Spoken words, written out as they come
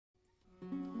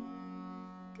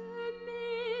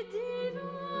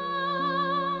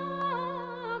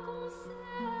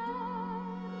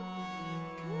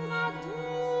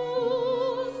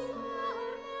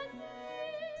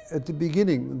At the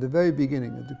beginning, the very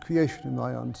beginning of the creation of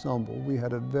my ensemble, we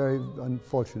had a very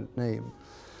unfortunate name,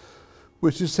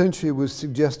 which essentially was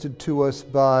suggested to us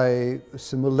by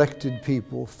some elected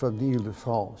people from the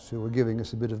Ile-de-France who were giving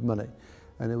us a bit of money.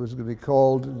 And it was going to be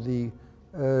called the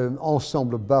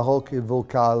Ensemble Baroque et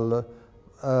Vocal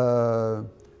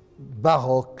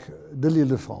Baroque de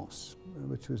l'Ile-de-France,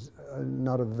 which was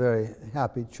not a very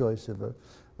happy choice of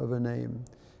a name.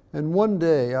 And one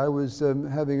day I was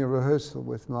having a rehearsal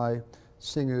with my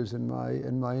singers and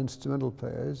my instrumental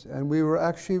players, and we were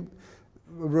actually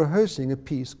rehearsing a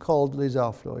piece called Les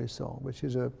Arts Florissants, which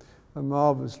is a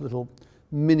marvelous little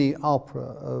mini opera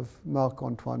of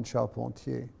Marc-Antoine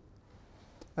Charpentier.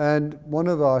 And one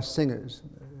of our singers,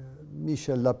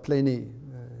 Michel Laplénie,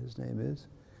 his name is,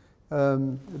 at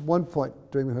one point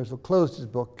during the rehearsal closed his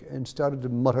book and started to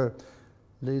mutter,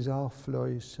 Les Arts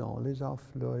Florissants, Les Arts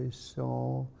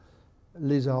Florissants,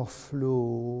 Les Arts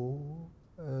Flo,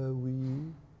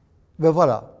 oui. Ben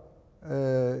voilà,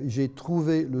 j'ai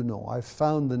trouvé le nom, I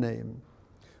found the name.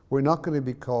 We're not going to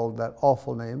be called that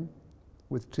awful name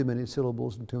with too many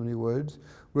syllables and too many words.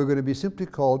 We're going to be simply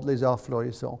called Les Arts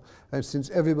Florissants. And since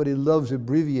everybody loves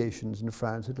abbreviations in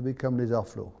France, it'll become Les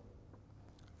Arts Flo.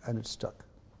 And it stuck.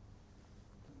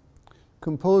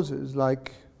 Composers,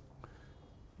 like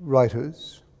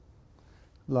writers,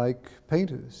 like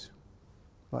painters,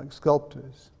 like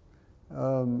sculptors,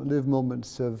 live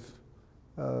moments of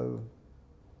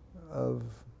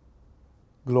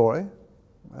glory,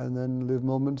 and then live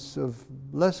moments of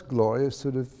less glory,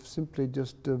 sort of simply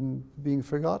just being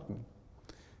forgotten.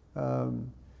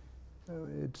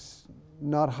 It's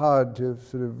not hard to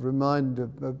sort of remind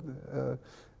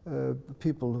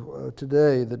people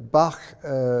today that Bach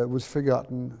was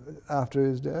forgotten after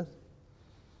his death.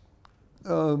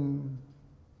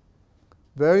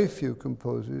 Very few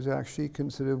composers actually can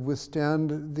sort of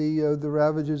withstand the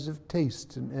ravages of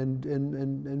taste and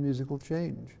musical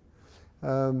change.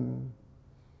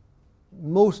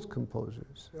 Most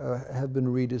composers have been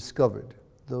rediscovered.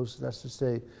 That's to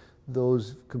say,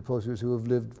 those composers who have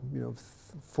lived,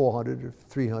 400 or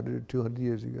 300 or 200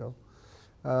 years ago.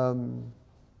 And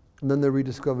then they're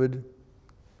rediscovered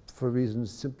for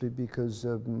reasons simply because,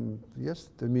 yes,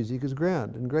 their music is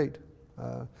grand and great.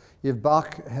 If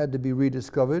Bach had to be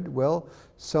rediscovered, well,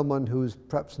 someone who's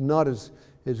perhaps not as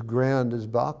grand as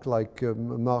Bach, like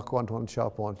Marc-Antoine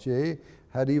Charpentier,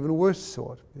 had even worse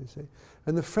sort, you see.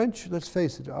 And the French, let's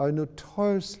face it, are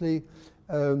notoriously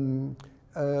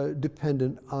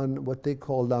dependent on what they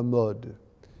call la mode.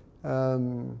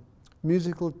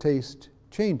 Musical taste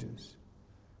changes.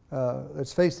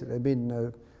 Let's face it, I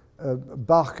mean,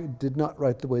 Bach did not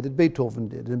write the way that Beethoven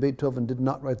did, and Beethoven did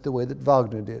not write the way that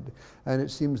Wagner did. And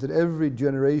it seems that every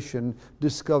generation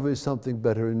discovers something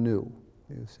better and new,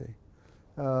 you see.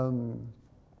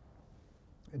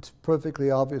 It's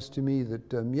perfectly obvious to me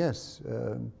that, yes,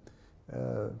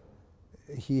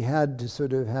 he had to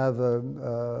sort of have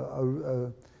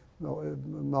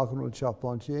Marc-Antoine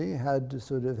Charpentier had to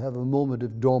sort of have a moment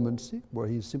of dormancy where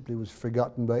he simply was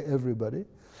forgotten by everybody,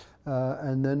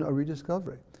 and then a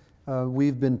rediscovery.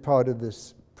 We've been part of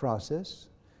this process.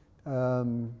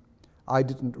 I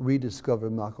didn't rediscover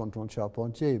Marc-Antoine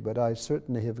Charpentier, but I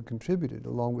certainly have contributed,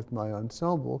 along with my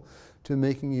ensemble, to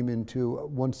making him into,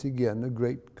 once again, a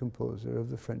great composer of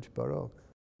the French Baroque.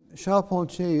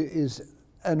 Charpentier is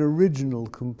an original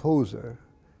composer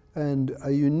and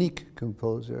a unique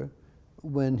composer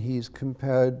when he's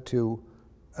compared to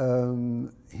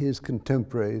his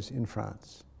contemporaries in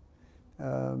France.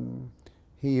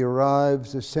 He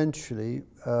arrives essentially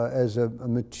as a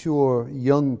mature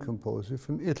young composer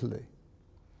from Italy.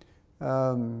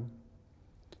 And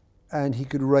he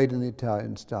could write in the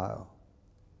Italian style,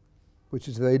 which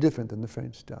is very different than the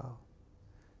French style.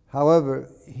 However,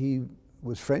 he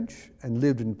was French and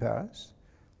lived in Paris,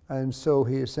 and so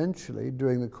he essentially,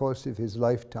 during the course of his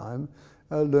lifetime,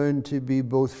 learned to be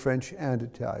both French and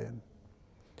Italian.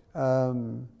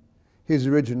 His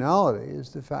originality is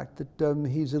the fact that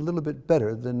he's a little bit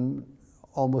better than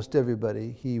almost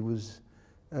everybody he was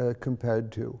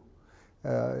compared to.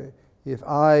 If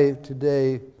I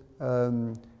today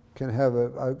can have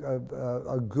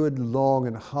a good, long,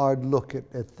 and hard look at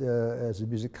as a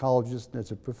musicologist and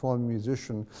as a performing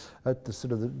musician at the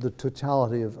sort of the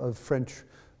totality of French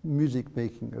music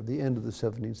making of the end of the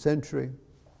 17th century,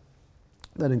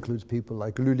 that includes people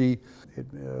like Lully,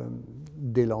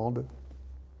 Deslandes,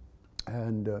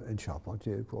 and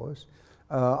Charpentier, of course.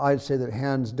 I'd say that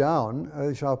hands down,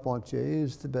 Charpentier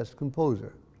is the best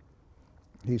composer.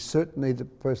 He's certainly the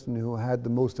person who had the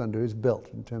most under his belt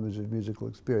in terms of musical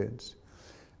experience.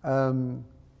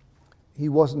 he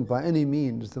wasn't by any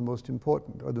means the most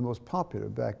important or the most popular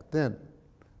back then.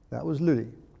 That was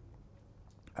Lully.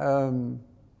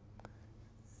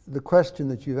 The question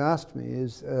that you've asked me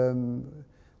is,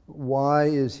 why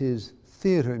is his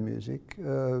theater music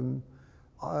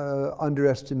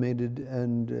underestimated,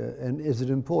 and is it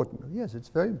important? Yes, it's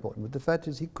very important, but the fact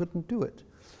is he couldn't do it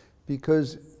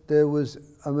because there was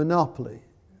a monopoly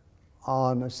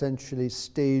on essentially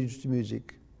staged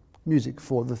music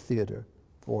for the theater,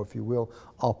 or if you will,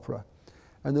 opera.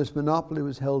 And this monopoly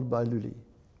was held by Lully,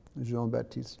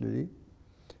 Jean-Baptiste Lully,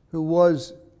 who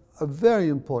was a very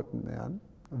important man,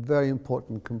 a very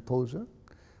important composer,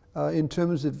 in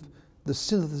terms of the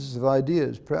synthesis of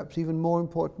ideas, perhaps even more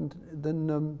important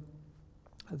than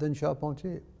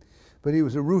Charpentier. But he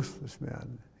was a ruthless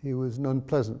man. He was an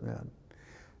unpleasant man.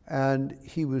 And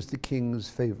he was the king's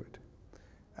favorite.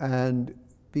 And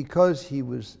because he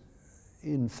was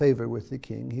in favor with the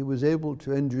king, he was able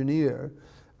to engineer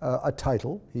a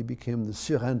title. He became the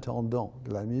surintendant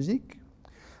de la musique.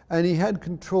 And he had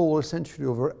control essentially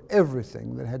over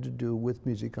everything that had to do with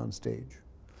music on stage,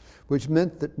 which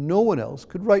meant that no one else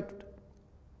could write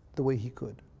the way he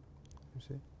could, you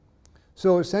see.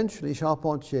 So essentially,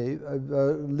 Charpentier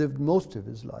lived most of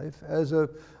his life as a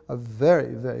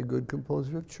very, very good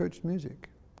composer of church music,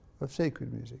 of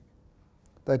sacred music.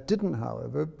 That didn't,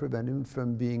 however, prevent him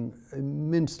from being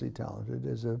immensely talented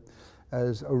as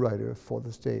a writer for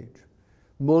the stage.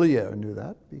 Molière knew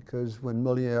that, because when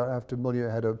after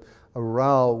Molière had a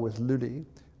row with Lully,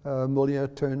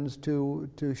 Molière turns to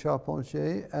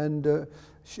Charpentier, and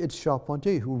it's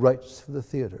Charpentier who writes for the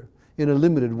theater in a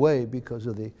limited way because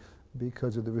of the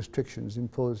restrictions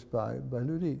imposed by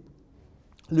Lully.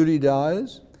 Lully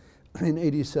dies in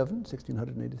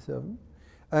 1687,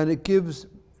 and it gives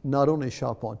not only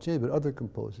Charpentier but other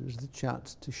composers the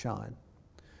chance to shine,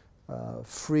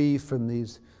 free from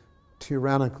these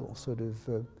tyrannical sort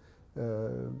of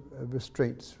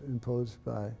restraints imposed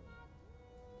by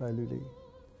Lully.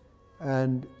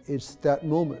 And it's that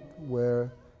moment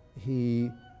where he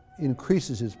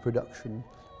increases his production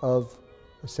of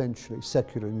essentially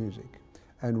secular music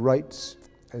and writes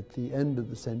at the end of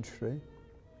the century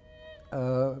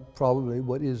probably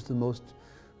what is the most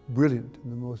brilliant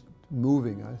and the most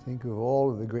moving, I think, of all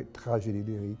of the great tragédies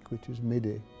lyriques, which is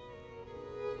Médée.